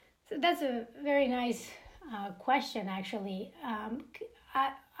that's a very nice question, actually.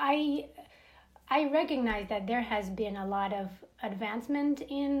 I I recognize that there has been a lot of advancement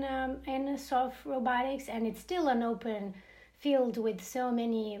in soft robotics, and it's still an open field with so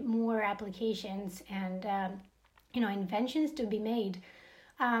many more applications and inventions to be made.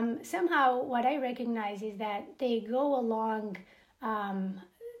 Somehow, what I recognize is that they go along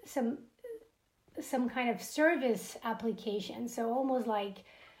some some kind of service application. So almost like,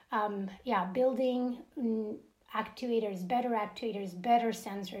 building actuators, better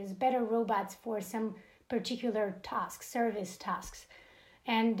sensors, better robots for some particular tasks, service tasks.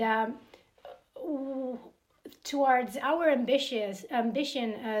 And towards our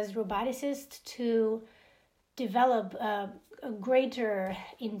ambition as roboticists to develop a greater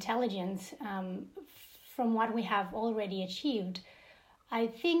intelligence from what we have already achieved, I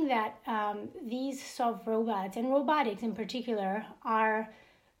think that these soft robots and robotics in particular are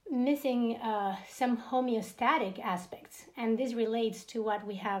missing some homeostatic aspects, and this relates to what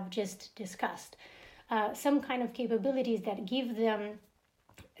we have just discussed. Some kind of capabilities that give them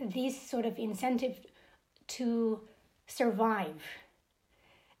this sort of incentive to survive.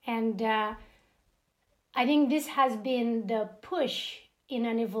 And I think this has been the push in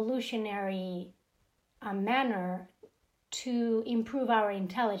an evolutionary manner to improve our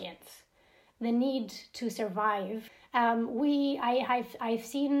intelligence, the need to survive. I've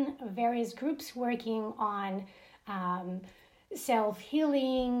seen various groups working on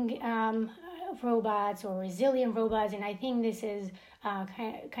self-healing robots or resilient robots, and I think this is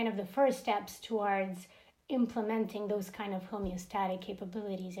kind of the first steps towards implementing those kind of homeostatic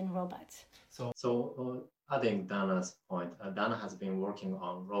capabilities in robots. So adding Dana's point, Dana has been working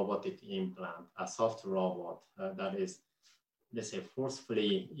on robotic implant, a soft robot that is, let's say,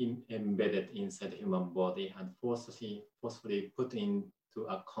 forcefully embedded inside the human body and forcefully put into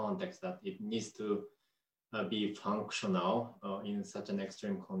a context that it needs to be functional in such an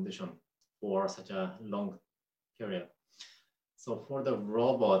extreme condition for such a long period. So for the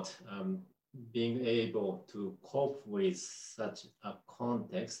robot, being able to cope with such a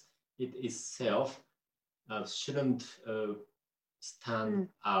context, it itself shouldn't stand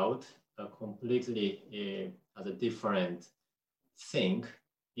out completely as a different thing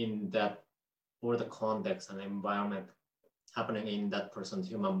in that, or the context and environment happening in that person's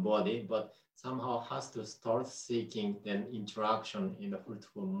human body, but somehow has to start seeking an interaction in a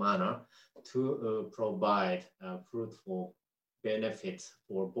fruitful manner to provide fruitful benefits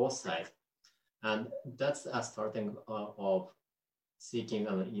for both sides. And that's a starting of seeking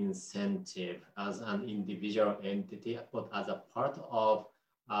an incentive as an individual entity, but as a part of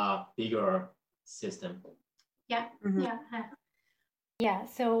a bigger system. Yeah, yeah.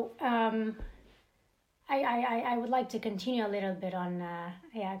 So I would like to continue a little bit on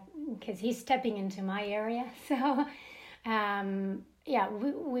because he's stepping into my area. So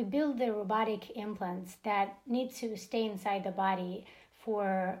we build the robotic implants that need to stay inside the body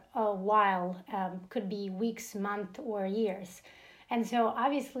for a while, could be weeks, months, or years. And so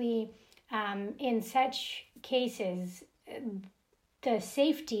obviously in such cases, the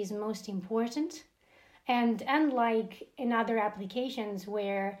safety is most important. And unlike in other applications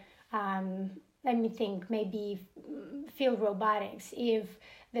where, let me think, maybe field robotics, if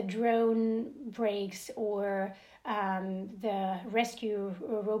the drone breaks or the rescue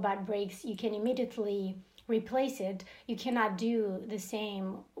robot breaks, you can immediately replace it. You cannot do the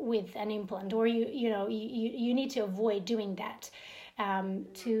same with an implant, or you need to avoid doing that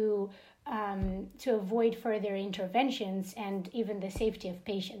to avoid further interventions and even the safety of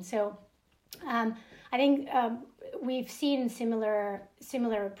patients. So I think we've seen similar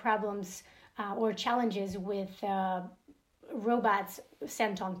problems or challenges with robots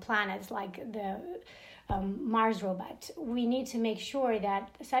sent on planets like the Mars robot. We need to make sure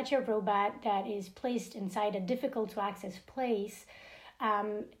that such a robot that is placed inside a difficult to access place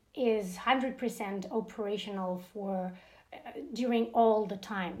is 100% operational for during all the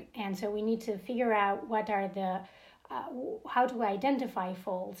time. And so we need to figure out what are the how to identify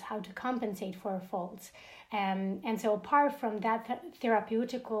faults, how to compensate for faults. And so apart from that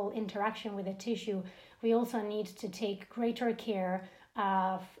therapeutical interaction with the tissue, we also need to take greater care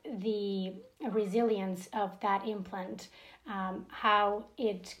of the resilience of that implant, how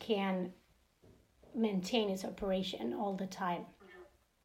it can maintain its operation all the time.